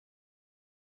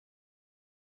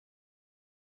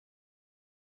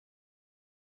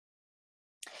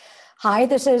Hi,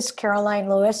 this is Caroline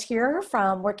Lewis here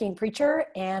from Working Preacher,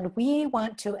 and we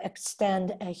want to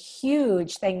extend a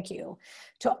huge thank you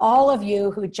to all of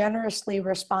you who generously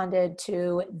responded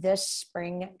to this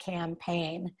spring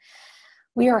campaign.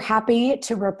 We are happy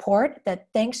to report that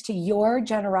thanks to your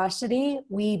generosity,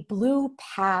 we blew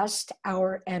past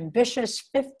our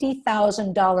ambitious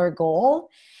 $50,000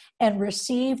 goal and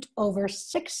received over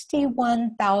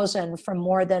 $61,000 from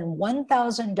more than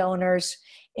 1,000 donors,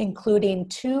 including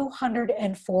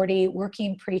 240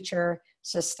 Working Preacher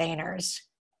sustainers.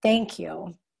 Thank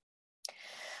you.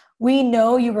 We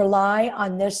know you rely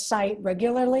on this site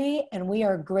regularly, and we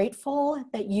are grateful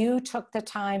that you took the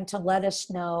time to let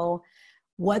us know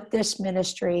what this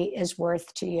ministry is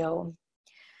worth to you.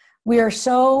 We are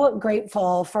so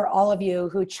grateful for all of you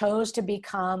who chose to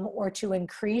become or to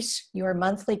increase your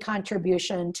monthly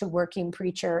contribution to Working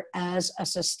Preacher as a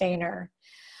sustainer.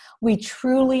 We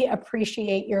truly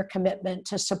appreciate your commitment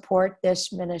to support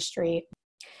this ministry.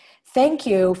 Thank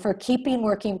you for keeping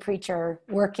Working Preacher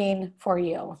working for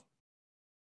you.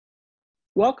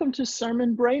 Welcome to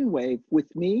Sermon Brainwave with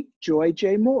me, Joy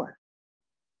J. Moore.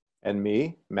 And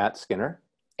me, Matt Skinner.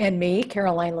 And me,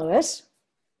 Caroline Lewis.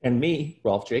 And me,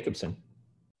 Rolf Jacobson.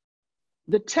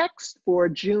 The text for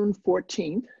June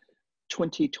 14th,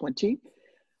 2020,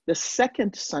 the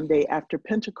second Sunday after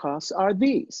Pentecost, are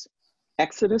these: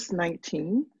 Exodus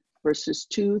 19, verses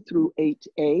 2 through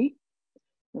 8a.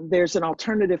 There's an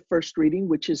alternative first reading,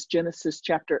 which is Genesis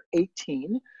chapter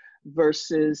 18,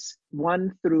 verses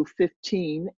 1 through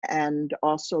 15, and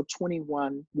also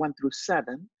 21, 1 through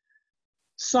 7.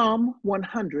 Psalm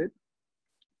 100,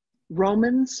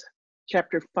 Romans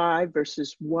chapter 5,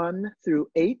 verses 1 through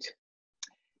 8,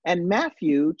 and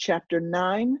Matthew chapter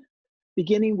 9,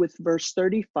 beginning with verse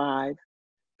 35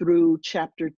 through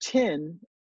chapter 10,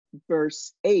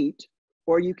 verse 8,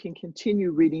 or you can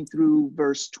continue reading through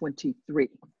verse 23.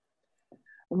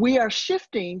 We are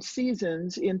shifting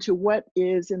seasons into what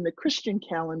is in the Christian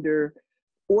calendar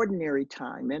ordinary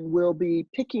time, and we'll be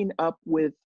picking up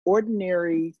with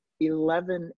ordinary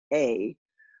 11a.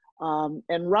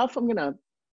 And Ralph, I'm going to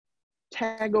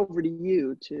tag over to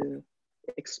you to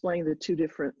explain the two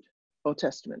different Old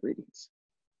Testament readings.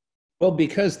 Well,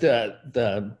 because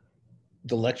the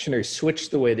lectionary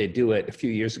switched the way they do it a few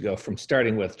years ago from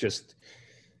starting with just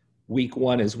week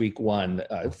one is week one,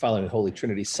 following Holy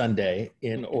Trinity Sunday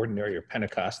in ordinary or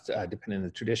Pentecost, depending on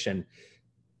the tradition.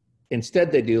 Instead,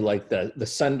 they do like the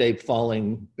Sunday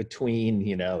falling between,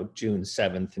 June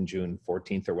 7th and June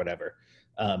 14th or whatever.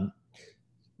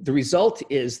 The result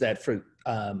is that for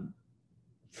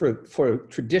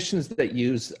traditions that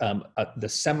use the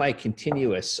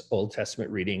semi-continuous Old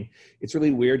Testament reading, it's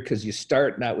really weird because you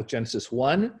start not with Genesis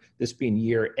 1, this being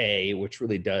year A, which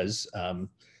really does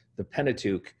the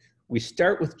Pentateuch. We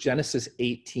start with Genesis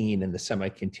 18 in the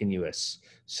semi-continuous.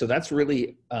 So that's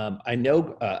really, I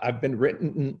know I've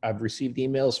received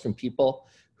emails from people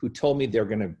who told me they're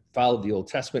going to follow the Old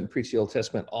Testament and preach the Old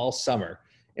Testament all summer.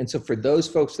 And so for those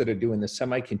folks that are doing the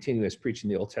semi-continuous preaching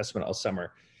the Old Testament all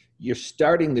summer, you're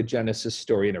starting the Genesis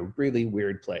story in a really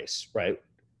weird place, right?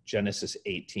 Genesis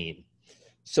 18.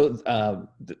 So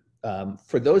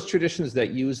for those traditions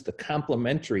that use the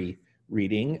complementary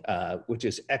reading, which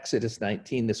is Exodus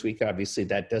 19 this week, obviously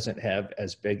that doesn't have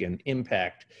as big an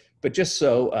impact, but just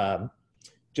so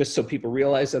people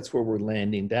realize that's where we're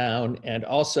landing down. And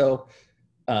also,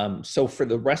 so for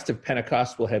the rest of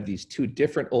Pentecost, we'll have these two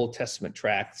different Old Testament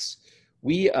tracts.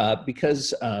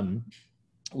 Because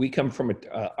we come from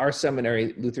our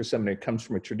seminary, Luther Seminary, comes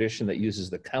from a tradition that uses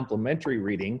the complementary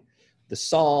reading. The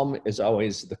psalm is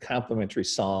always the complementary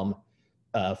psalm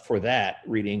for that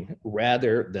reading,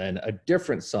 rather than a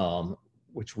different psalm,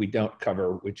 which we don't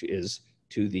cover, which is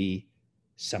to the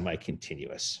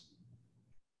semi-continuous.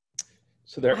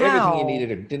 So they're everything you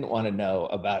needed or didn't want to know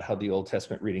about how the Old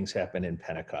Testament readings happen in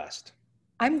Pentecost.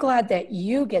 I'm glad that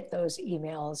you get those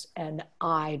emails and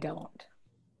I don't.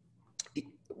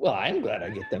 Well, I'm glad I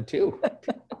get them too.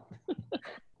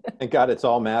 Thank God it's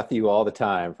all Matthew all the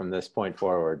time from this point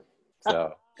forward.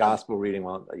 So gospel reading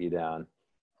won't let you down.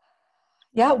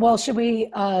 Yeah, well, should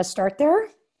we start there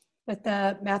with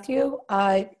Matthew?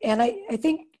 And I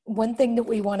think one thing that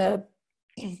we want to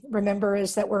remember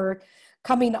is that we're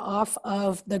coming off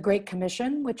of the Great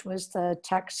Commission, which was the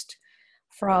text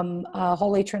from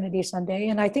Holy Trinity Sunday.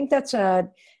 And I think that's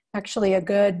actually a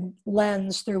good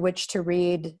lens through which to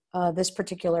read this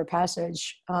particular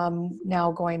passage.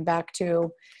 Now going back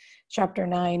to chapter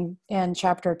 9 and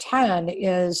chapter 10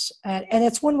 is, and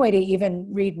it's one way to even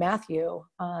read Matthew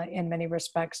in many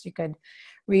respects. You could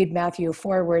read Matthew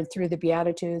forward through the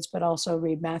Beatitudes, but also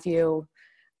read Matthew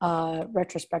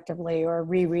retrospectively, or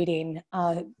rereading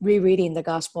the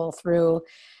gospel through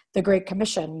the Great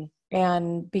Commission.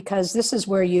 And because this is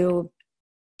where you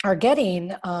are getting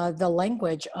the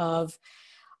language of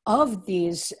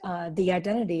these, the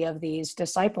identity of these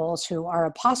disciples who are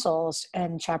apostles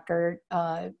in chapter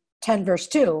 10, verse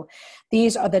 2.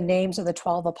 These are the names of the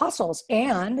 12 apostles.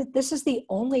 And this is the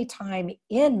only time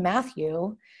in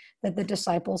Matthew that the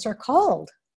disciples are called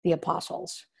the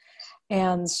apostles.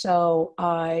 And so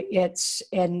this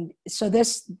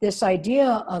idea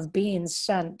of being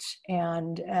sent,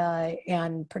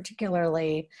 and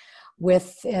particularly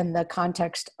within the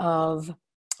context of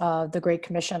the Great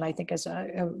Commission, I think is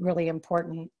a really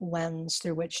important lens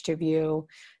through which to view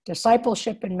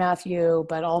discipleship in Matthew,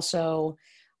 but also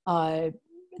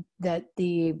that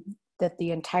the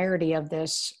entirety of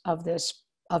this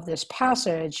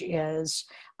passage is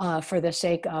for the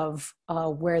sake of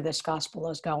where this gospel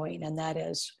is going, and that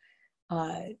is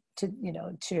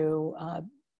to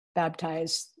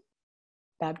baptize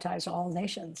all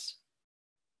nations.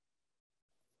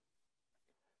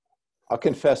 I'll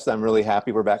confess that I'm really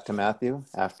happy we're back to Matthew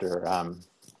after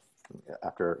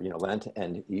Lent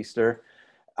and Easter.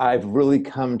 I've really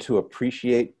come to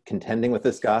appreciate contending with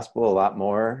this gospel a lot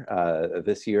more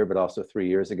this year, but also 3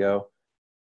 years ago.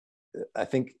 I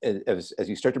think as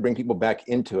you start to bring people back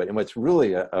into it, and what's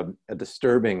really a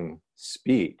disturbing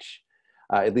speech,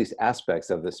 at least aspects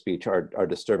of the speech are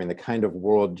disturbing, the kind of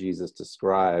world Jesus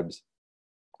describes,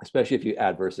 especially if you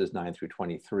add verses 9 through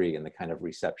 23 and the kind of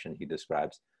reception he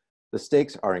describes. The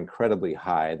stakes are incredibly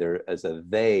high. There is a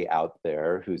they out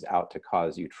there who's out to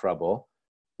cause you trouble.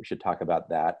 We should talk about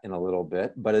that in a little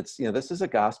bit. But it's, this is a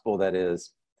gospel that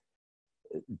is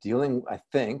dealing, I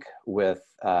think, with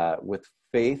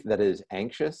faith that is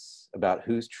anxious about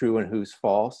who's true and who's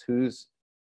false, who's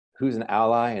an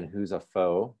ally and who's a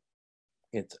foe.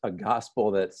 It's a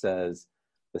gospel that says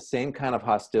the same kind of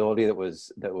hostility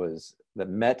that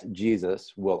met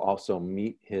Jesus will also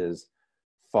meet his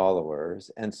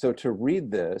followers. And so to read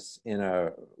this in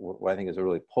what I think is a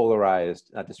really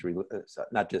polarized,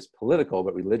 not just political,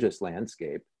 but religious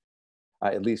landscape,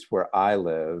 at least where I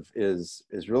live, is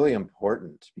really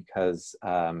important, because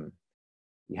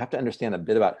you have to understand a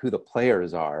bit about who the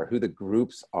players are, who the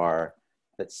groups are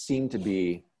that seem to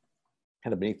be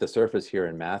kind of beneath the surface here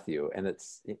in Matthew. And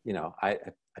it's, I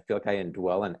feel like I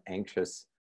indwell an anxious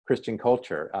Christian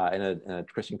culture, in a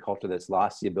Christian culture that's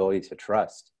lost the ability to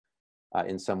trust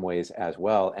in some ways as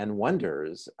well, and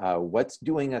wonders what's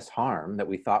doing us harm that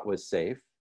we thought was safe,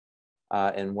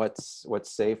 and what's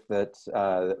safe that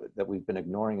we've been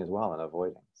ignoring as well and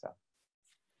avoiding. So,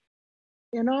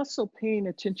 and also paying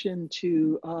attention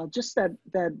to just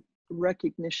that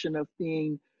recognition of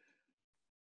being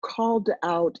called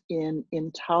out in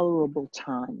intolerable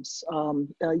times.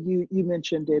 You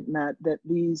mentioned it, Matt, that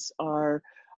these are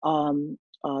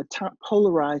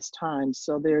polarized times.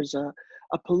 So there's a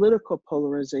political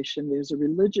polarization, there's a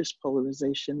religious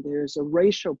polarization, there's a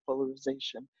racial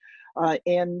polarization,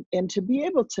 and to be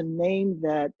able to name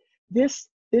that this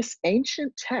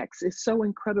ancient text is so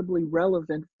incredibly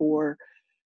relevant for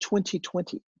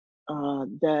 2020,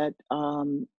 that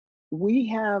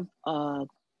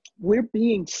we're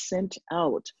being sent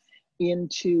out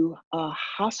into a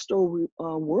hostile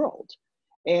world,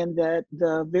 and that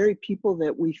the very people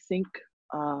that we think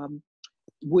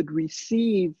would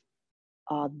receive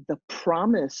the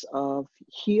promise of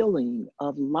healing,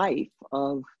 of life,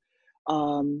 of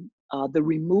the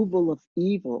removal of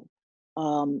evil,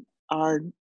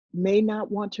 may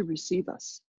not want to receive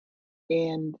us,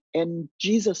 and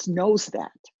Jesus knows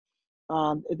that.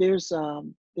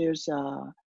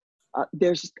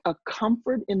 There's a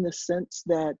comfort in the sense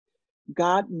that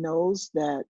God knows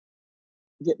that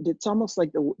it's almost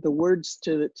like the words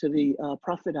to the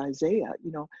prophet Isaiah.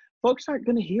 Folks aren't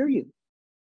going to hear you.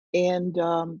 And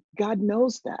God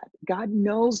knows that. God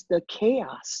knows the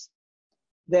chaos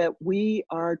that we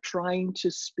are trying to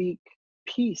speak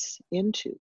peace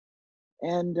into.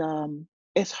 And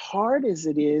as hard as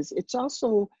it is, it's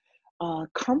also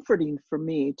comforting for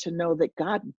me to know that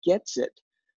God gets it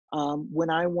when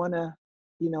I want to,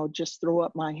 just throw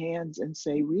up my hands and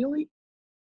say, really?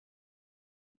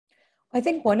 I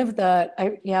think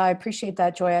I appreciate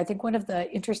that, Joy. I think one of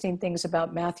the interesting things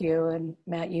about Matthew, and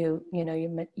Matt,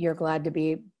 you're glad to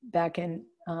be back in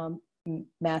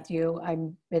Matthew.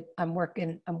 I'm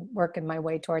working my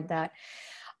way toward that.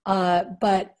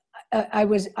 But I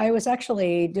was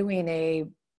actually doing a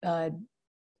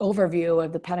overview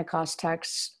of the Pentecost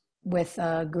texts with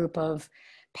a group of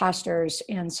pastors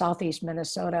in Southeast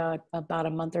Minnesota about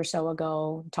a month or so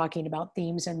ago, talking about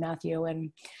themes in Matthew.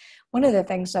 And one of the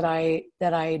things that I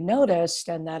noticed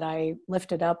and that I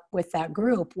lifted up with that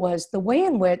group was the way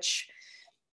in which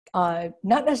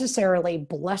not necessarily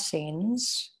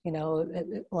blessings,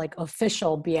 like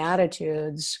official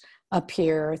beatitudes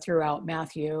appear throughout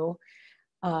Matthew,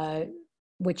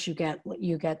 which you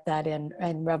get that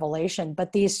in Revelation,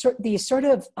 but these sort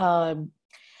of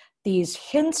these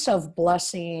hints of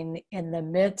blessing in the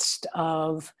midst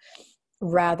of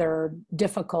rather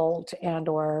difficult and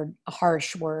or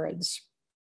harsh words.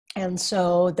 And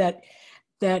so that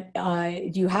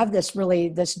you have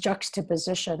this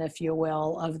juxtaposition, if you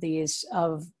will, of these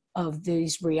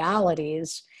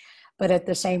realities, but at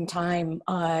the same time,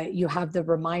 you have the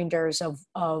reminders of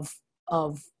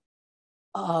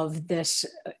this,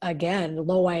 again,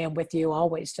 lo, I am with you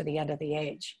always to the end of the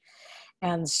age.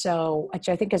 And so, which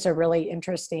I think is a really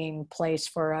interesting place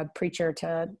for a preacher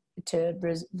to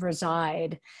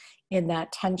reside in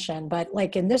that tension. But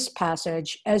like in this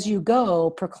passage, as you go,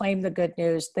 proclaim the good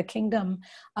news, the kingdom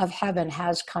of heaven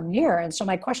has come near. And so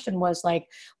my question was like,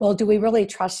 well, do we really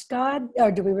trust God,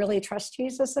 or do we really trust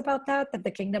Jesus about that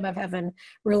the kingdom of heaven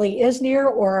really is near?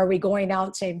 Or are we going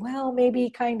out saying, well, maybe,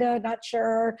 kind of, not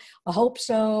sure, I hope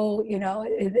so,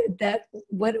 that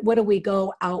what do we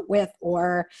go out with?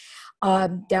 Or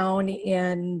down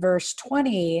in verse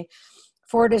 20,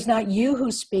 for it is not you who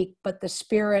speak, but the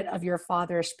Spirit of your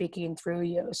Father speaking through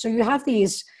you. So you have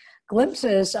these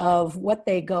glimpses of what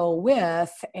they go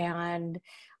with, and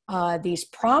these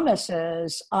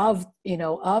promises of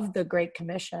the Great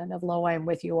Commission of "Lo, I am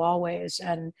with you always."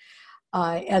 And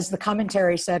as the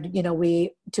commentary said,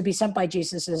 to be sent by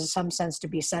Jesus is in some sense to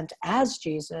be sent as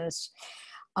Jesus.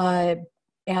 But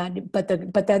then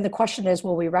the question is,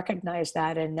 will we recognize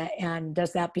that, and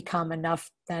does that become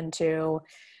enough then to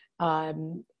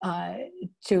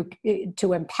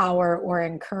empower or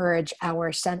encourage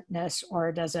our sentness,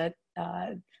 or does it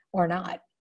or not? I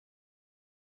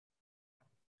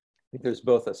think there's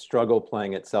both a struggle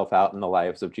playing itself out in the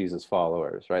lives of Jesus'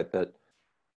 followers, right?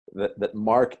 That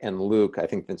Mark and Luke, I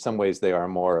think in some ways they are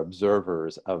more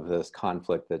observers of this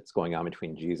conflict that's going on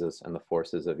between Jesus and the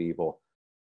forces of evil.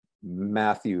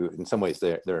 Matthew, in some ways,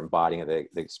 they're embodying it,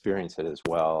 they experience it as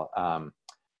well.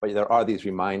 But there are these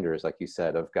reminders, like you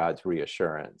said, of God's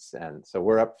reassurance. And so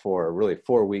we're up for really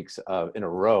 4 weeks in a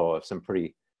row of some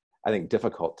pretty, I think,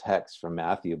 difficult texts from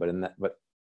Matthew. But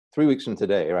 3 weeks from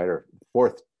today, right, or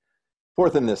fourth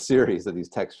in this series of these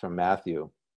texts from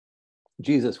Matthew,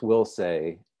 Jesus will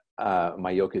say, my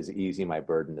yoke is easy, my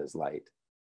burden is light.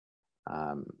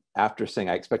 After saying,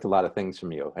 I expect a lot of things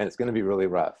from you, and it's going to be really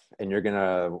rough, and you're going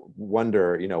to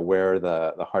wonder, where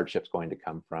the hardship's going to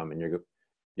come from, and you're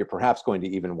perhaps going to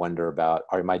even wonder about,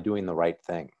 am I doing the right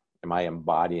thing? Am I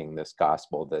embodying this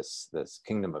gospel, this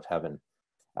kingdom of heaven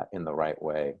in the right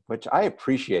way? Which I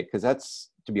appreciate, because that's,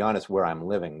 to be honest, where I'm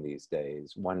living these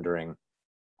days, wondering,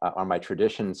 are my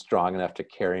traditions strong enough to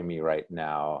carry me right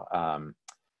now?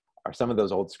 Are some of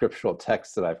those old scriptural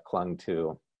texts that I've clung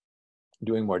to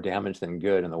doing more damage than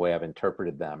good in the way I've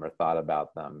interpreted them or thought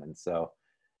about them? And so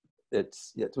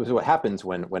it's what happens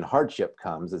when hardship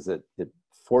comes, is it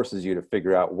forces you to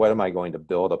figure out, what am I going to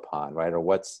build upon, right? Or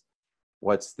what's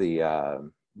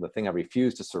the thing I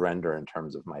refuse to surrender in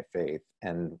terms of my faith?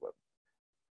 And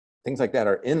things like that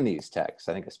are in these texts,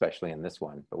 I think, especially in this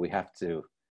one. But you have to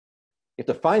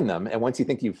find them, and once you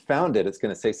think you've found it, it's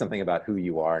going to say something about who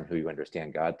you are and who you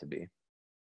understand God to be.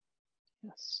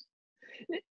 Yes.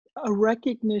 A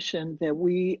recognition that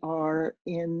we are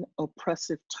in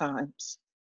oppressive times,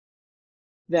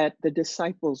 that the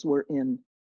disciples were in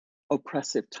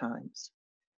oppressive times,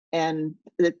 and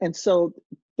so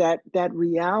that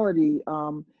reality.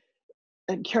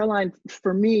 And Caroline,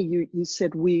 for me, you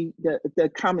said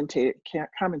the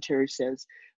commentary says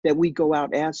that we go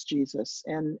out as Jesus,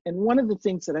 and one of the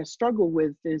things that I struggle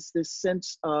with is this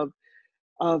sense of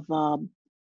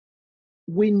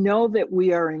we know that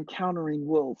we are encountering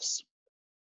wolves,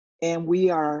 and we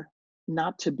are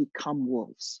not to become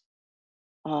wolves.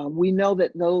 We know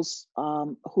that those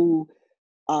who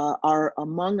are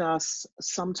among us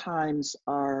sometimes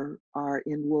are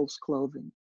in wolves'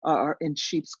 clothing, are in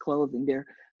sheep's clothing.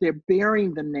 They're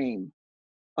bearing the name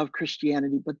of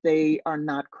Christianity, but they are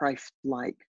not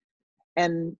Christ-like.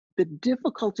 And the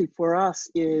difficulty for us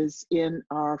is in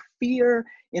our fear,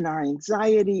 in our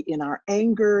anxiety, in our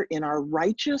anger, in our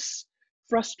righteous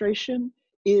frustration,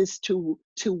 is to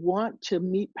want to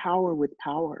meet power with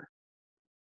power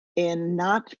and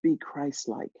not be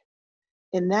Christ-like.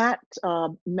 And that,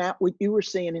 Matt, what you were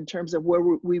saying in terms of where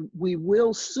we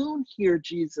will soon hear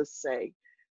Jesus say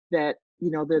that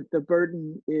the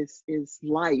burden is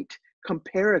light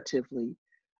comparatively.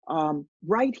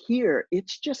 Right here,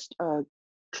 it's just a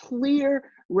clear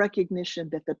recognition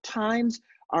that the times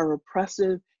are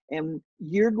oppressive, and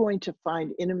you're going to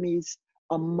find enemies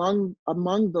among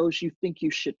those you think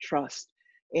you should trust.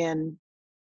 And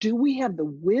do we have the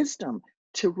wisdom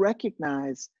to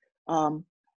recognize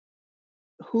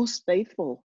who's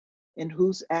faithful and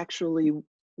who's actually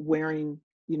wearing,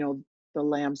 the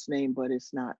Lamb's name, but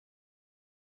it's not?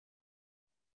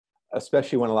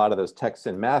 Especially when a lot of those texts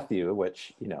in Matthew,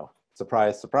 which,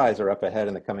 surprise, surprise, are up ahead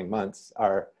in the coming months,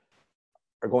 are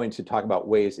going to talk about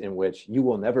ways in which you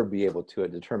will never be able to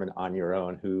determine on your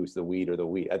own who's the wheat or the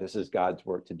wheat. This is God's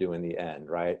work to do in the end,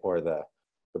 right? Or the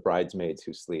bridesmaids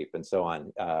who sleep and so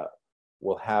on.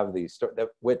 Will have these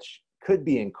which could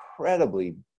be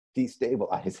incredibly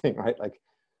destabilizing, right?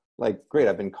 Like, great,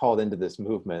 I've been called into this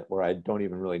movement where I don't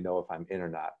even really know if I'm in or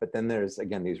not. But then there's,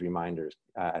 again, these reminders.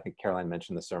 I think Caroline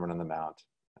mentioned the Sermon on the Mount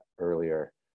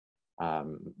earlier.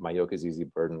 My yoke is easy,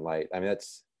 burden light. I mean, I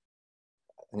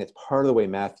think it's part of the way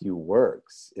Matthew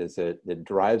works, is it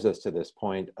drives us to this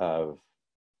point of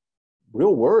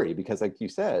real worry, because like you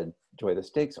said, Joy, the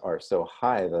stakes are so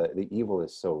high, the evil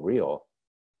is so real.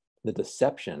 The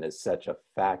deception is such a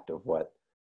fact of what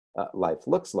life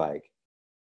looks like.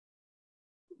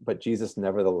 But Jesus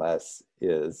nevertheless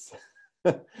is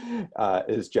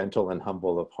gentle and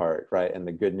humble of heart, right? And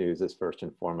the good news is first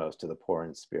and foremost to the poor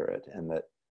in spirit. And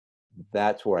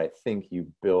that's where I think you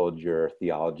build your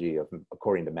theology of,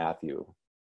 according to Matthew,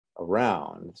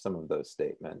 around some of those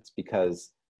statements,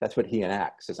 because that's what he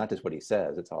enacts. It's not just what he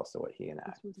says, it's also what he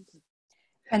enacts.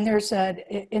 And there's an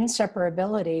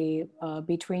inseparability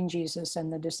between Jesus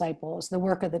and the disciples, the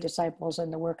work of the disciples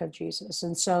and the work of Jesus.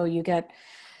 And so you get,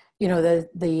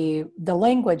 the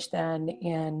language then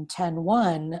in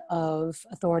 10:1 of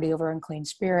authority over unclean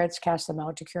spirits, cast them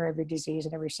out to cure every disease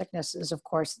and every sickness, is of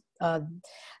course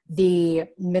the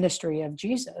ministry of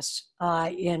Jesus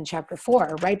in chapter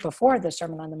 4, right before the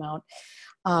Sermon on the Mount.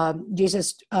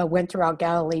 Jesus went throughout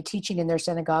Galilee, teaching in their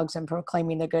synagogues and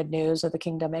proclaiming the good news of the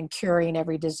kingdom and curing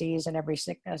every disease and every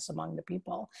sickness among the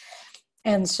people.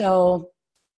 And so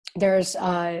there's,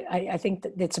 I think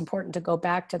that it's important to go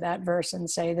back to that verse and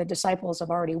say the disciples have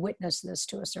already witnessed this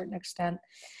to a certain extent.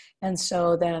 And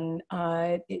so then,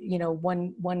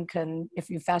 one can, if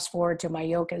you fast forward to my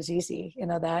yoke is easy,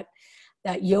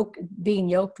 that yoke, being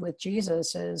yoked with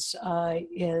Jesus is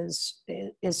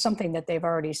something that they've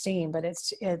already seen, but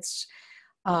it's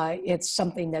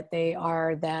something that they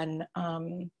are then,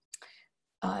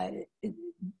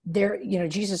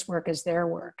 Jesus' work is their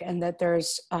work, and that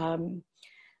there's,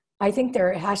 I think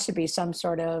there has to be some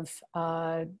sort of,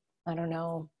 I don't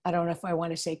know if I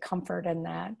want to say comfort in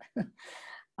that,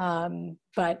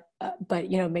 but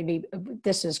maybe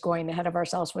this is going ahead of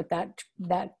ourselves with that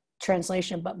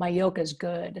translation, but my yoke is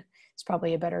good. It's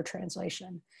probably a better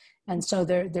translation. And so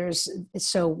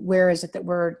so where is it that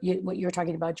what you're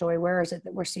talking about, Joy, where is it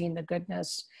that we're seeing the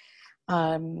goodness,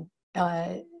 that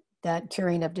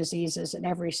curing of diseases and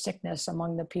every sickness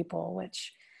among the people,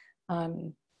 which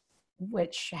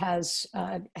has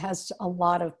a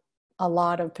lot of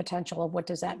potential of what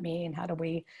does that mean? How do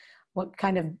we, what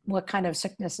kind of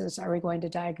sicknesses are we going to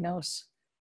diagnose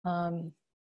when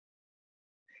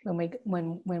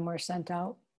we're sent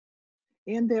out?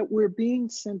 And that we're being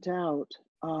sent out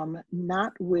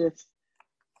not with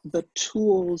the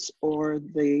tools or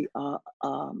the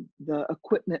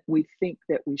equipment we think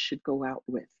that we should go out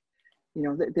with.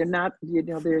 They're not.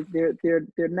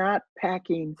 They're not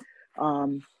packing.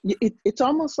 It's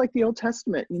almost like the Old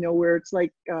Testament, where it's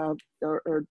like,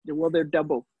 they're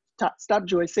double. Stop,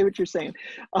 Joy. Say what you're saying.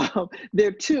 There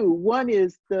are two. One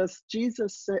is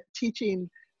Jesus teaching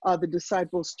the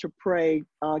disciples to pray,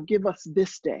 give us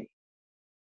this day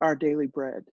our daily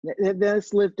bread.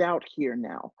 That's lived out here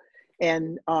now.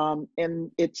 And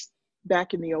it's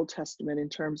back in the Old Testament in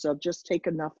terms of just take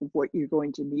enough of what you're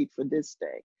going to need for this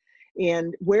day.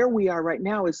 And where we are right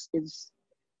now is if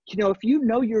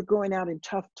you're going out in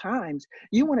tough times,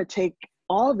 you want to take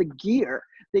all the gear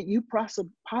that you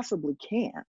possibly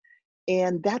can.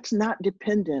 And that's not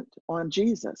dependent on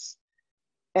Jesus.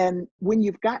 And when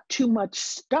you've got too much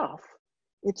stuff,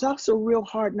 it's also real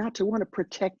hard not to want to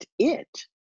protect it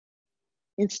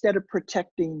instead of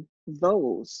protecting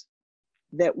those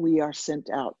that we are sent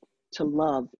out to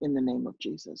love in the name of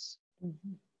Jesus.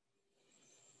 Mm-hmm.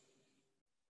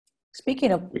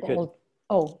 Speaking of go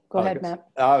ahead, Matt.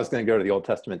 I was going to go to the Old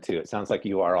Testament too. It sounds like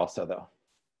you are also, though.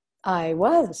 I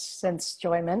was, since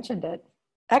Joy mentioned it.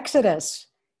 Exodus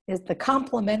is the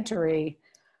complementary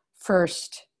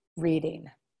first reading.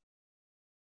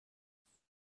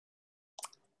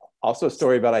 Also a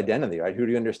story about identity, right? Who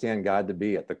do you understand God to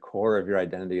be at the core of your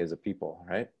identity as a people,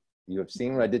 right? You have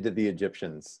seen what I did to the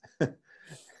Egyptians,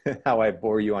 how I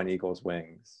bore you on eagle's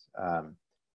wings.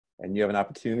 And you have an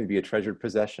opportunity to be a treasured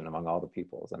possession among all the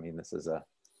peoples. I mean, this is a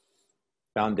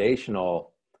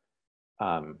foundational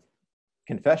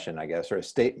confession, I guess, or a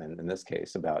statement in this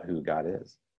case about who God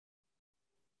is.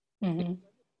 Mm-hmm.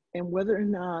 And whether or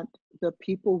not the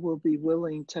people will be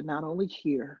willing to not only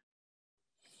hear,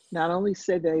 not only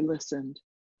say they listened,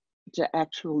 to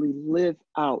actually live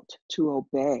out, to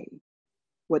obey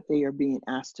what they are being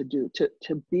asked to do,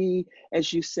 to be,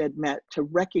 as you said, Matt, to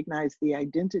recognize the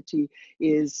identity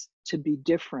is to be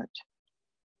different.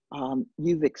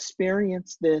 You've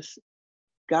experienced this.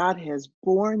 God has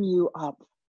borne you up.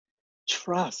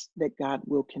 Trust that God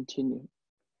will continue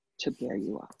to bear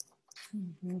you up.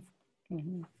 Mm-hmm.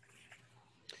 Mm-hmm.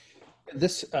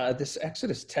 This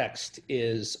Exodus text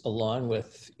is along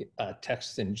with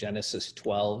texts in Genesis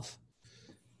 12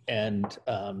 and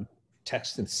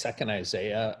text in 2nd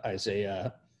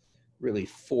Isaiah really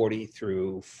 40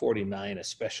 through 49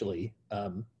 especially.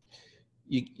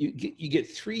 You get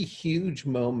three huge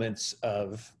moments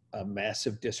of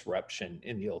massive disruption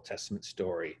in the Old Testament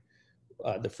story.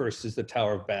 The first is the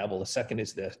Tower of Babel. The second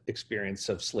is the experience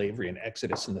of slavery and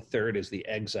Exodus. And the third is the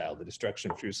exile, the destruction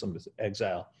of Jerusalem as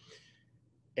exile.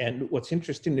 And what's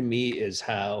interesting to me is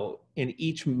how in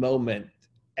each moment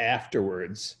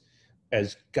afterwards,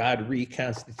 as God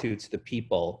reconstitutes the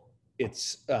people,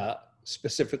 it's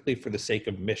specifically for the sake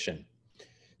of mission.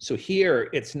 So here,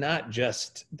 it's not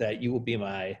just that you will be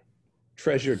my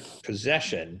treasured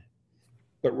possession,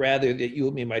 but rather that you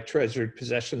will be my treasured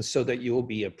possession so that you will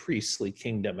be a priestly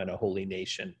kingdom and a holy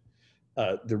nation.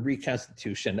 The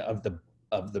reconstitution of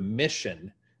the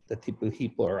mission that the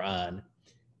people are on.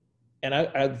 And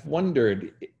I've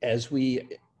wondered, as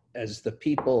the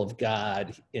people of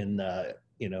God in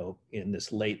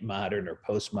this late modern or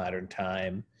postmodern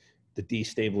time, the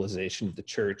destabilization of the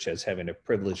church as having a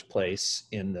privileged place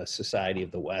in the society of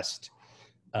the West,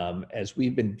 as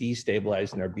we've been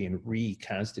destabilized and are being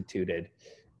reconstituted,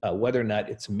 whether or not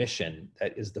it's mission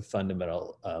that is the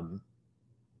fundamental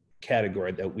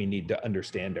category that we need to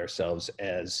understand ourselves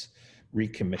as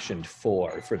recommissioned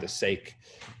for the sake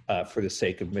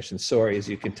of mission. Sorry, as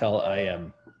you can tell, I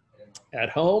am at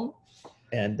home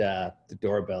and the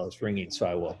doorbell is ringing, so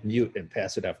I will mute and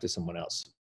pass it off to someone else.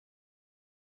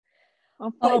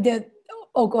 Go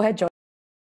ahead, Joy.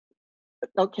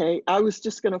 Okay, I was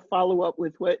just going to follow up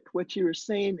with what you were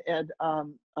saying, and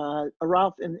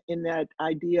Ralph, in that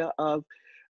idea of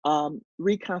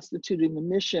reconstituting the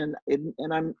mission,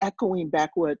 and I'm echoing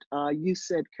back what you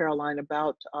said, Caroline,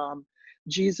 about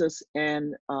Jesus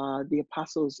and the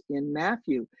apostles in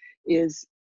Matthew. Is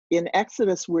in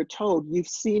Exodus we're told, you've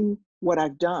seen what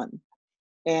I've done,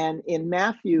 and in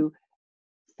Matthew,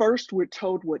 first we're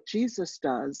told what Jesus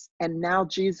does, and now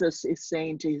Jesus is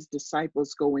saying to his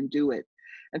disciples, go and do it.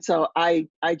 And so I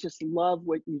just love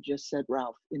what you just said,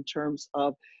 Ralph, in terms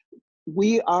of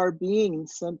we are being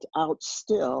sent out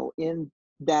still in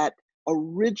that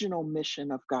original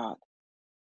mission of God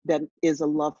that is a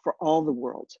love for all the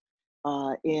world,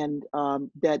 and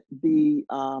that the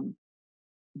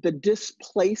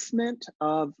displacement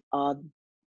of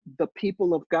the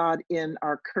people of God in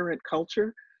our current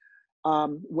culture,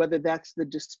 whether that's the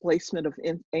displacement of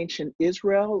ancient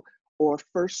Israel or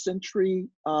first century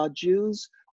Jews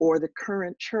or the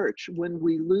current church, when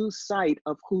we lose sight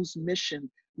of whose mission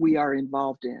we are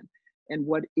involved in and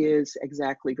what is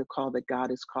exactly the call that God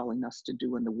is calling us to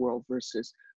do in the world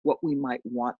versus what we might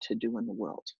want to do in the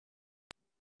world.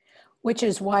 Which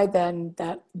is why then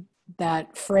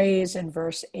that phrase in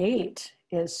verse 8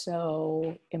 is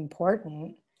so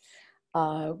important.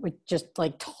 Which just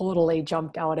like totally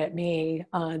jumped out at me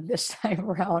this time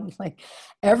around. Like,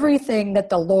 everything that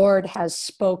the Lord has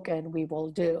spoken, we will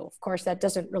do. Of course, that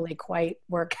doesn't really quite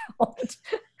work out,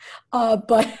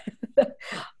 but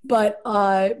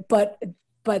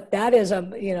that is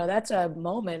that's a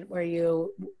moment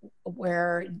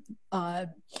where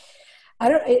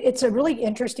it's a really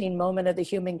interesting moment of the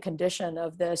human condition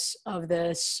of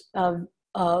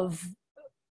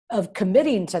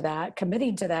committing to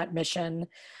that mission.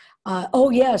 Oh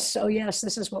yes,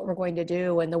 this is what we're going to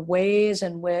do, and the ways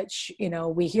in which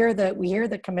we hear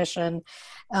the commission,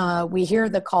 we hear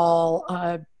the call,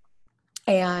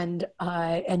 and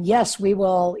yes, we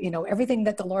will. Everything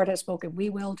that the Lord has spoken, we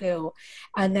will do,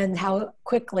 and then how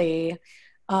quickly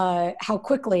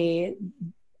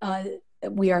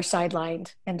we are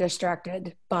sidelined and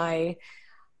distracted by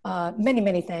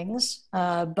many things,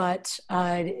 but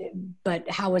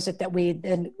how is it that we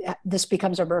then this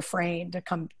becomes a refrain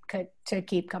to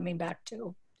keep coming back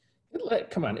to?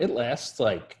 Come on, it lasts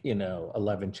like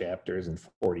 11 chapters in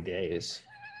 40 days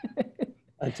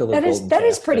until the golden that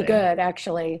is calf pretty thing. good,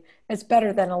 actually. It's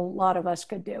better than a lot of us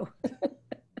could do.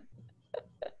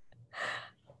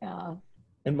 Yeah,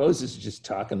 And Moses is just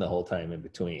talking the whole time in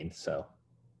between. So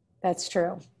that's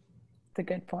true. That's a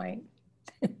good point.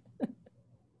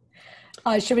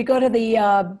 Should we go to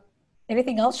the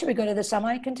anything else? Should we go to the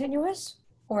semi-continuous,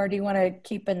 or do you want to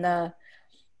keep in the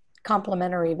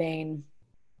complementary vein?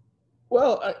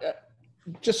 Well,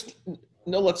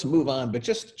 let's move on. But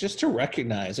just to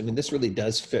recognize, I mean, this really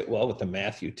does fit well with the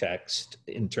Matthew text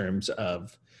in terms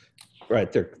of,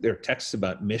 right, they're texts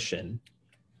about mission.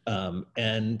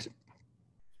 And,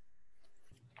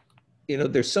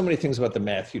 there's so many things about the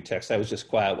Matthew text. I was just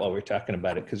quiet while we were talking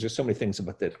about it because there's so many things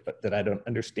about that I don't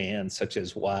understand, such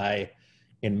as why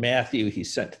in Matthew he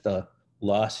sent the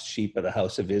lost sheep of the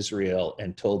house of Israel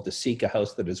and told to seek a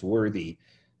house that is worthy,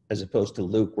 as opposed to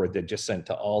Luke, where they're just sent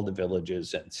to all the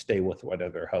villages and stay with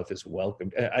whatever house is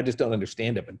welcomed. I just don't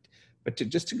understand it. But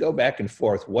to go back and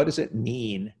forth, what does it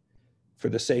mean for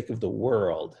the sake of the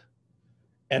world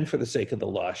and for the sake of the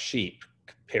lost sheep,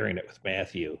 comparing it with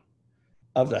Matthew,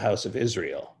 of the house of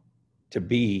Israel to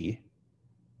be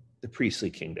the priestly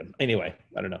kingdom? Anyway,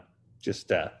 I don't know.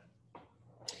 Just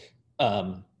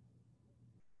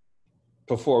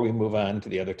before we move on to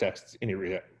the other texts, any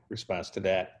response to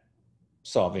that?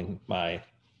 Solving my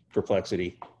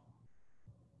perplexity.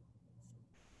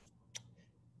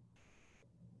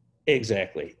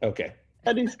 Exactly. Okay.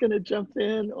 Eddie's going to jump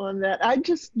in on that. I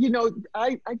just,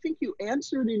 I think you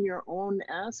answered in your own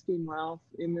asking, Ralph,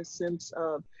 in the sense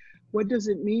of what does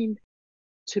it mean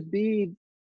to be,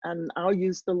 and I'll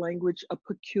use the language, a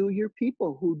peculiar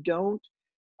people who don't,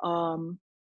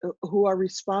 who are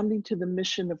responding to the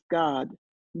mission of God,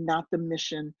 not the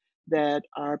mission that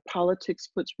our politics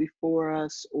puts before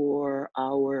us or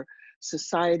our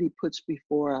society puts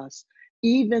before us,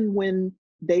 even when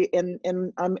they, and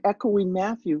I'm echoing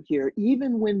Matthew here,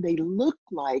 even when they look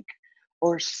like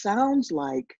or sounds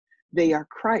like they are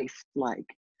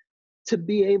Christ-like, to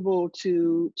be able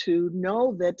to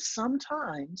know that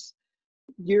sometimes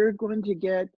you're going to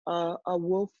get a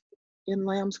wolf in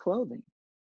lamb's clothing,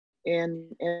 and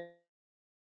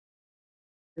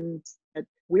that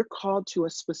we're called to a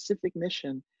specific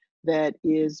mission that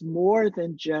is more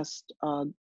than just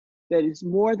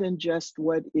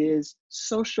what is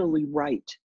socially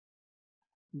right,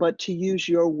 but to use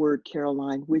your word,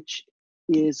 Caroline, which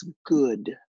is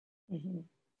good. Mm-hmm.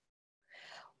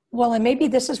 Well, and maybe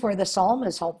this is where the psalm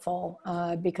is helpful,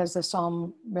 because the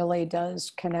psalm really does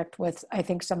connect with, I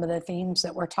think, some of the themes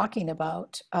that we're talking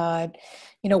about.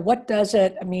 What does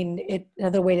it, I mean,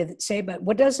 another way to say, but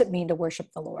what does it mean to worship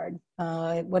the Lord?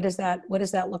 What does that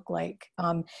look like?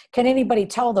 Can anybody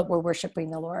tell that we're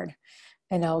worshiping the Lord?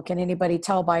 Can anybody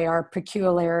tell by our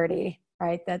peculiarity,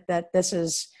 right? That this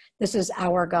is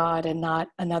our God and not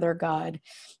another God.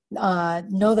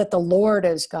 Know that the Lord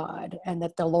is God and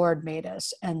that the Lord made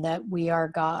us and that we are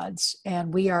God's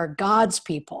and we are God's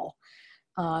people,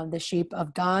 the sheep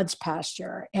of God's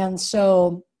pasture. And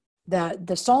so that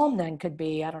the psalm then could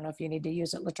be, I don't know if you need to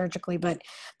use it liturgically, but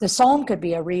the psalm could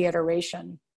be a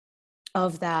reiteration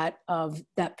of that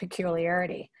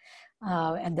peculiarity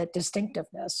and that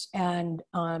distinctiveness. And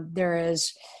there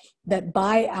is that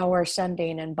by our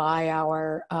sending and by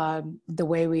our the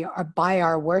way we are, by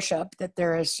our worship, that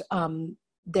there is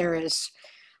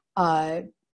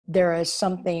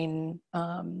something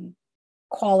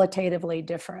qualitatively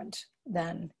different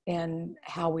than in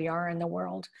how we are in the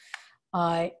world,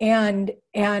 and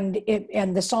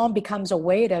the psalm becomes a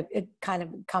way to kind of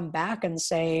come back and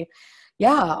say,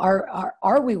 yeah,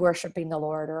 are we worshiping the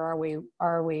Lord, or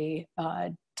are we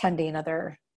tending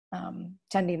other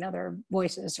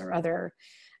voices or other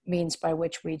means by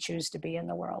which we choose to be in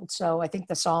the world? So I think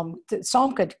the psalm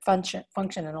could function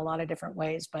in a lot of different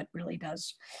ways, but really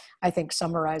does, I think,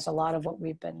 summarize a lot of what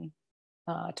we've been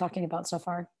talking about so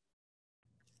far.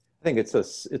 I think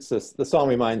the psalm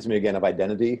reminds me again of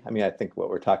identity. I mean, I think what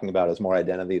we're talking about is more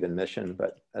identity than mission,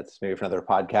 but that's maybe for another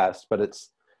podcast. But it's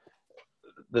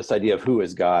this idea of who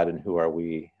is God and who are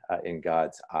we in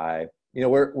God's eye.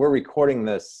 We're recording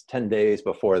this 10 days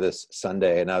before this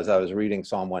Sunday, and as I was reading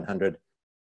Psalm 100,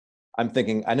 I'm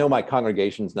thinking, I know my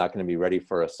congregation's not going to be ready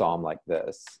for a psalm like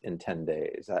this in 10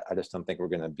 days. I just don't think we're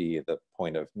going to be at the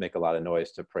point of make a lot of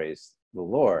noise to praise the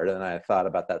Lord. And I thought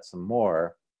about that some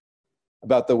more,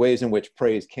 about the ways in which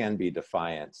praise can be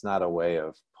defiance, not a way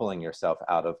of pulling yourself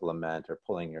out of lament or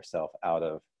pulling yourself out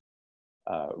of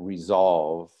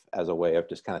resolve as a way of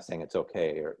just kind of saying it's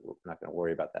okay, or we're not going to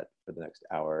worry about that for the next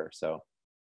hour or so.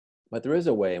 But there is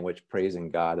a way in which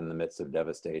praising God in the midst of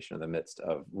devastation, in the midst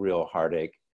of real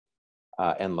heartache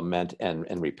and lament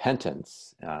and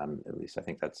repentance, at least I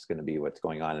think that's going to be what's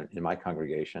going on in my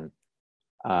congregation,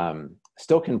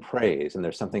 still can praise. And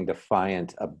there's something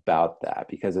defiant about that,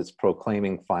 because it's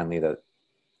proclaiming finally that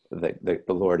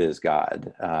the Lord is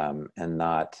God, and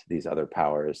not these other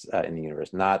powers in the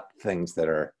universe, not things that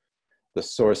are the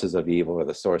sources of evil or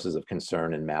the sources of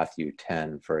concern in Matthew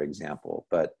 10, for example,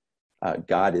 but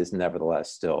God is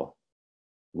nevertheless still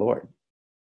Lord.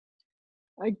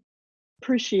 I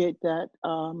appreciate that,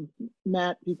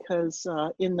 Matt, because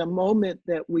in the moment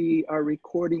that we are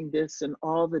recording this and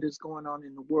all that is going on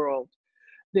in the world,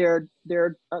 there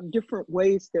are different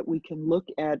ways that we can look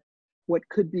at what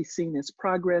could be seen as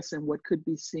progress and what could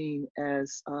be seen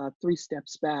as 3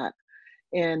 steps back.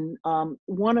 And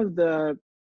one of the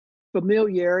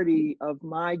familiarity of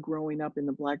my growing up in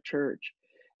the Black church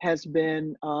has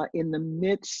been in the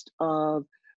midst of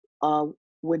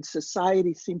when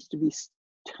society seems to be,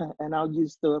 and I'll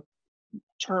use the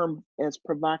term as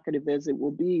provocative as it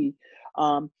will be,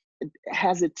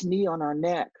 has its knee on our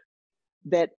neck,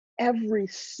 that every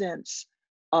sense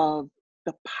of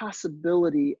the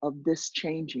possibility of this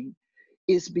changing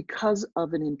is because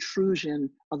of an intrusion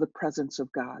of the presence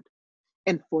of God.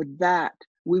 And for that,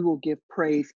 we will give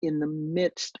praise in the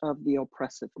midst of the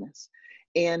oppressiveness.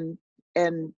 And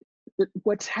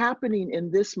what's happening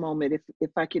in this moment,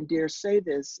 if I can dare say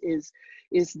this, is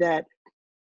that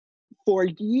for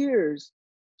years,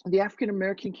 the African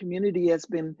American community has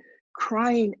been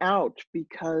crying out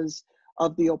because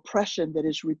of the oppression that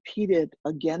is repeated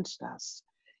against us.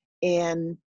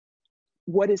 And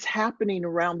what is happening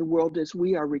around the world as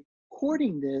we are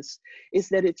recording this is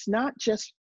that it's not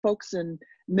just folks in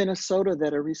Minnesota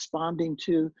that are responding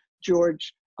to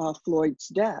George Floyd's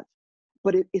death,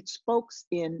 but it's folks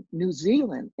in New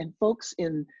Zealand and folks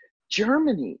in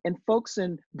Germany and folks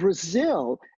in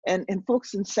Brazil and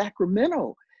folks in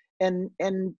Sacramento. And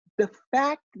the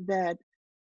fact that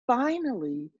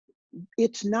finally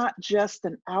it's not just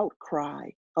an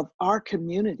outcry of our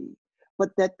community, but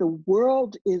that the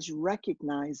world is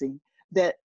recognizing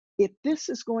that if this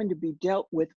is going to be dealt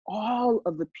with, all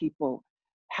of the people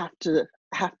have to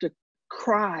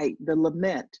cry the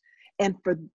lament. And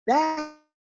for that,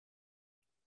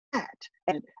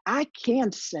 and I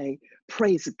can say,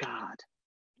 praise God.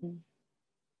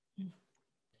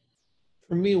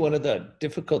 For me, one of the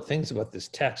difficult things about this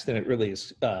text, and it really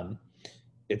is,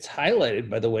 it's highlighted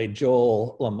by the way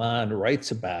Joel Lamond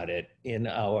writes about it in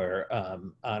our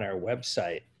on our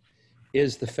website,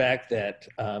 is the fact that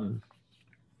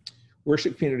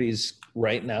worship communities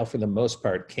right now, for the most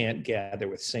part, can't gather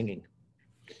with singing.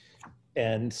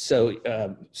 And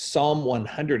so Psalm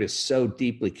 100 is so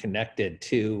deeply connected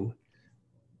to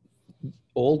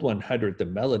Old 100, the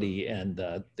melody, and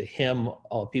the hymn,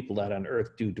 All People That on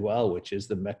Earth Do Dwell, which is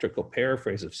the metrical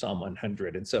paraphrase of Psalm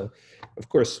 100. And so, of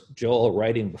course, Joel,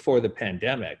 writing before the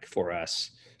pandemic for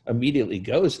us, immediately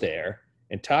goes there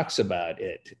and talks about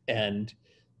it. And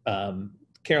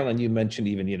Carolyn, you mentioned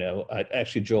even,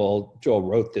 actually Joel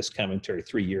wrote this commentary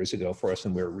 3 years ago for us,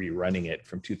 and we're rerunning it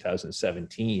from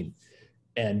 2017.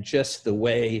 And just the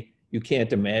way you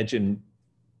can't imagine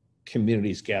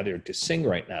communities gathered to sing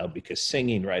right now, because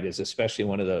singing, right, is especially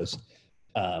one of those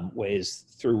ways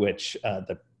through which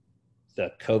the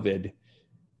COVID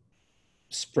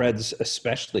spreads,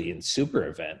 especially in super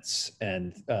events.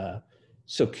 And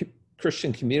so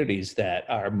Christian communities that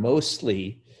are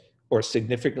mostly or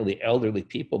significantly elderly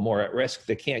people, more at risk,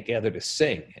 they can't gather to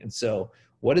sing. And so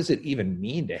what does it even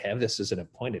mean to have this as an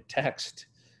appointed text?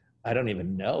 I don't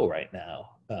even know right now.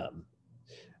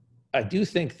 I do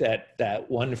think that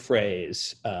one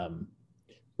phrase,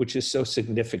 which is so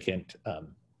significant,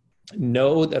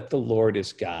 know that the Lord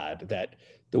is God, that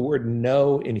the word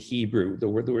know in Hebrew, the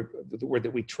word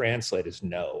that we translate as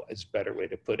know, is a better way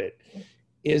to put it,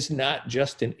 is not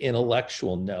just an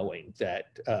intellectual knowing.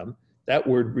 That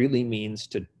word really means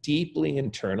to deeply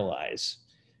internalize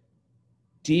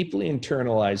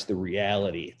the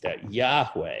reality that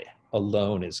Yahweh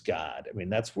alone is God. I mean,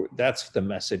 that's the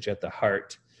message at the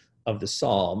heart of the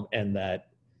psalm, and that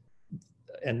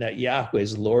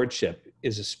Yahweh's lordship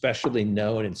is especially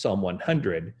known in Psalm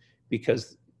 100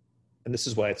 because, and this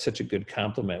is why it's such a good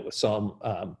complement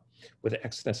with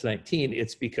Exodus 19,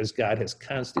 it's because God has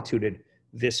constituted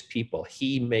this people.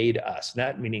 He made us,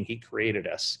 not meaning he created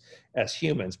us as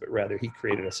humans, but rather he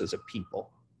created us as a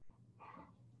people.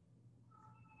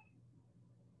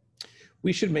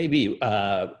 We should maybe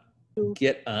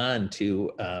get on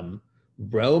to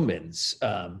Romans.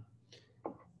 Actually,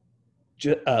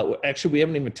 we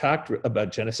haven't even talked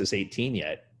about Genesis 18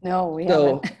 yet. No, we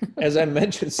So, haven't. as I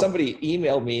mentioned, somebody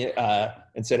emailed me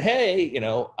and said, hey,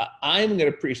 I'm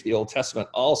going to preach the Old Testament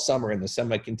all summer in the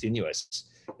semi-continuous.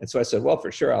 And so I said, well,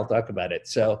 for sure, I'll talk about it.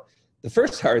 So the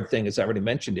first hard thing, as I already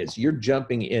mentioned, is you're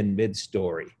jumping in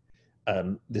mid-story.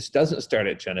 This doesn't start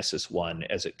at Genesis 1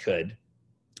 as it could.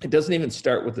 It doesn't even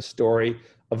start with the story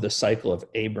of the cycle of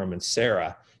Abram and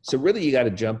Sarah. So really, you got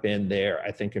to jump in there,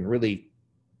 I think, and really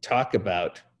talk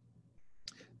about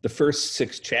the first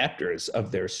 6 chapters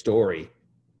of their story,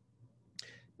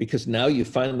 because now you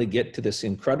finally get to this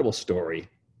incredible story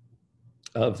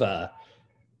of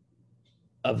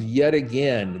yet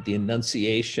again the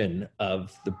annunciation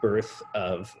of the birth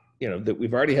of, that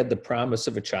we've already had the promise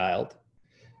of a child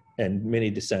and many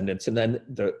descendants, and then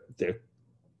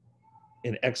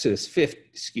in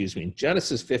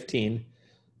Genesis 15,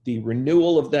 the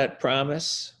renewal of that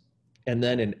promise, and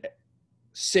then in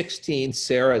 16,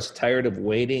 Sarah's tired of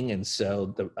waiting, and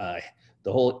so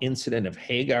the whole incident of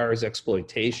Hagar's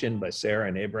exploitation by Sarah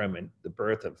and Abram, and the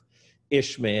birth of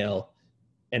Ishmael,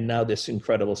 and now this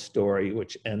incredible story,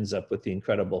 which ends up with the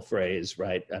incredible phrase,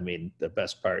 right? I mean, the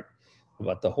best part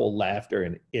about the whole laughter,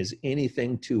 and is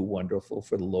anything too wonderful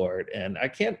for the Lord? And I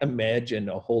can't imagine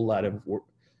a whole lot of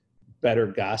better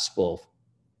gospel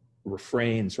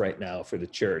refrains right now for the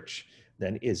church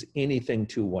than is anything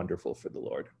too wonderful for the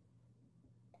Lord.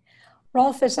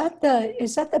 Rolf, is that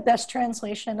the best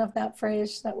translation of that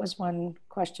phrase? That was one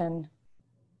question.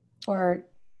 Or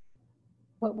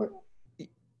what were?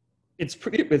 It's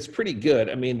pretty good.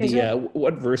 I mean,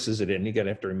 what verse is it in? You're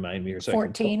gonna have to remind me. Or so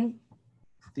 14.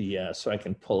 So I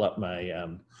can pull up my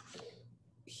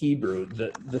Hebrew.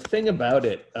 The thing about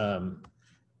it, the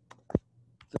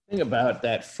thing about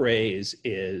that phrase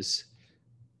is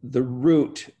the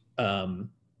root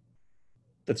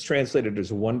that's translated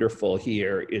as wonderful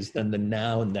here is then the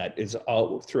noun that is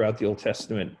all throughout the Old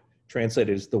Testament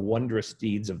translated as the wondrous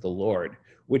deeds of the Lord,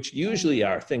 which usually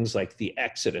are things like the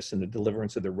Exodus and the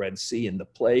deliverance of the Red Sea and the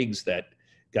plagues that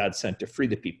God sent to free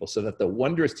the people. So that the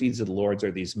wondrous deeds of the Lord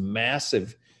are these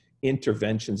massive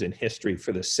interventions in history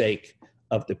for the sake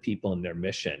of the people and their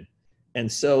mission. And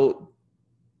so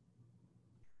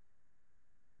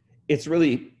it's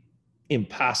really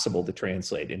impossible to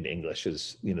translate into English,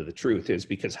 is, the truth is,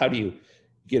 because how do you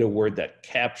get a word that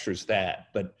captures that?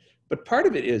 But part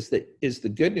of it is the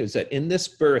good news that in this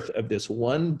birth of this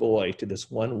one boy to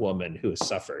this one woman who has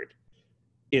suffered,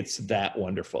 it's that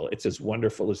wonderful. It's as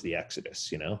wonderful as the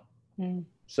Exodus, Mm-hmm.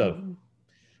 So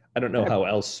I don't know how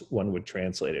else one would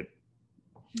translate it.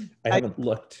 I haven't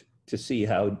looked to see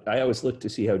how, I always look to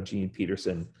see how Gene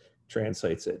Peterson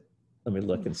translates it. Let me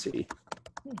look and see.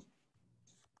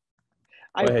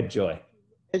 Go ahead, Joy.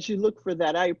 As you look for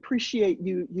that, I appreciate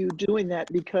you doing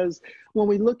that, because when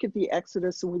we look at the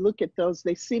Exodus and we look at those,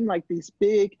 they seem like these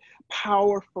big,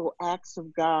 powerful acts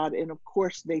of God. And of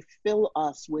course, they fill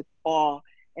us with awe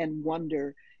and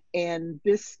wonder. And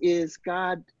this is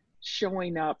God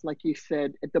showing up, like you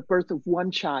said, at the birth of one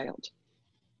child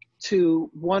to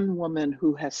one woman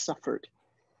who has suffered.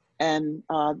 And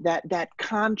that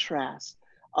contrast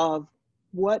of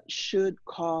what should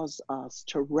cause us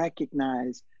to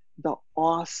recognize the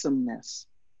awesomeness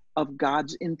of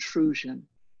God's intrusion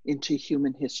into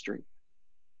human history.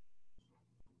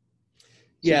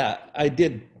 Yeah, I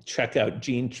did check out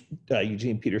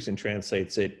Eugene Peterson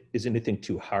translates it, is anything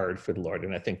too hard for the Lord?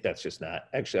 And I think that's just not,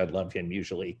 actually, I'd love him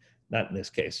usually, not in this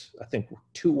case. I think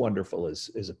too wonderful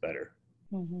is a better.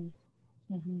 Mm-hmm.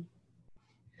 Mm-hmm.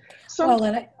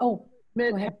 Go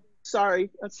ahead. Sorry,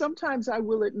 sometimes I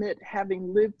will admit,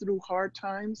 having lived through hard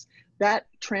times, that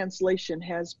translation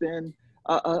has been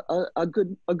a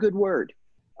good word.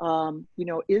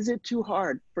 Is it too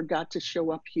hard for God to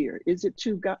show up here? Is it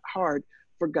too hard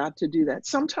for God to do that?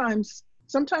 Sometimes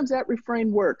that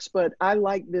refrain works, but I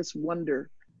like this wonder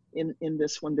in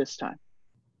this one this time.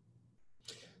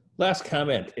 Last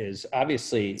comment is,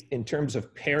 obviously, in terms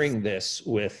of pairing this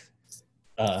with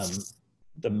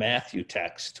the Matthew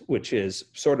text, which is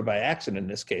sort of by accident in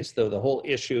this case, though the whole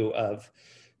issue of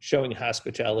showing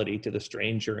hospitality to the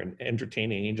stranger and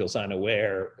entertaining angels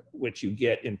unaware, which you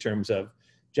get in terms of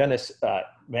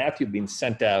Matthew being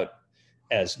sent out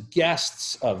as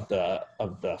guests of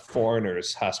the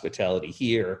foreigners' hospitality,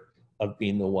 here of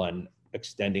being the one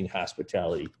extending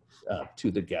hospitality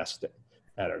to the guest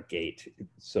at our gate.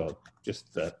 So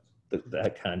just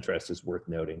that contrast is worth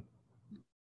noting.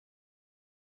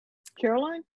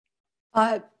 Caroline?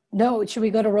 No, should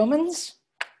we go to Romans?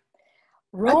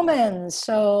 Romans.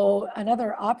 So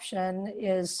another option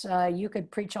is you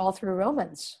could preach all through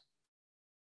Romans.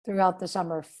 throughout the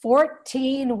summer.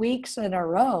 14 weeks in a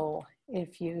row,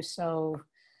 if you so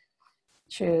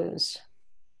choose.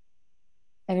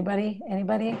 Anybody?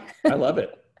 I love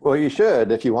it. Well, you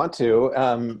should, if you want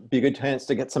to. Be a good chance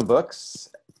to get some books,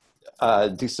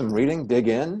 do some reading, dig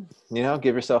in,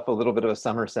 give yourself a little bit of a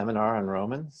summer seminar on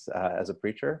Romans as a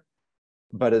preacher.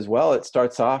 But as well, it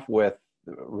starts off with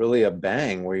really a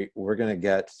bang. We're going to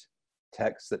get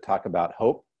texts that talk about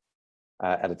hope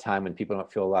at a time when people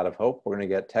don't feel a lot of hope. We're going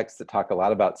to get texts that talk a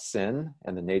lot about sin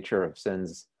and the nature of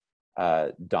sin's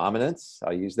dominance,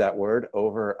 I'll use that word,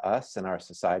 over us and our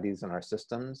societies and our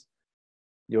systems.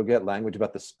 You'll get language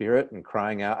about the Spirit and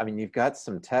crying out. I mean, you've got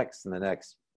some texts in the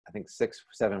next, I think,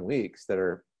 6-7 weeks that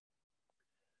are,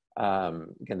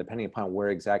 again, depending upon where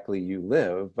exactly you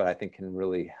live, but I think can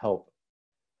really help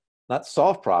not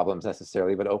solve problems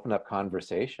necessarily, but open up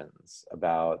conversations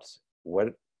about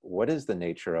what is the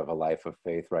nature of a life of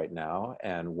faith right now,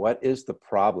 and what is the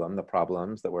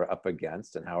problems that we're up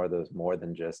against, and how are those more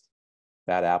than just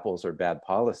bad apples or bad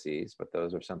policies, but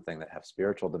those are something that have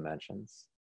spiritual dimensions.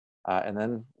 And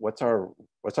then what's our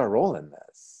role in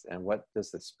this, and what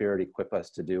does the Spirit equip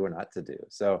us to do or not to do?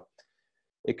 So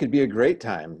it could be a great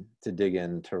time to dig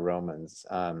into Romans.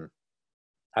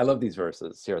 I love these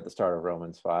verses here at the start of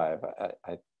Romans 5.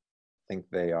 I think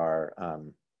they are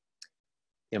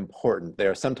important. They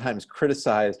are sometimes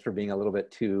criticized for being a little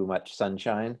bit too much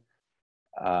sunshine.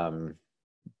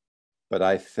 But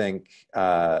I think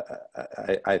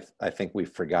I think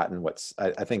we've forgotten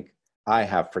I think I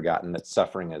have forgotten that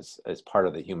suffering is part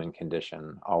of the human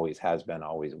condition, always has been,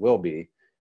 always will be.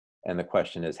 And the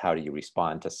question is, how do you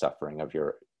respond to suffering, of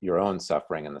your own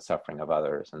suffering and the suffering of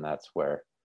others? And that's where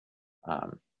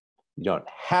you don't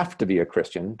have to be a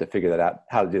Christian to figure that out,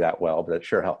 how to do that well, but it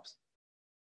sure helps.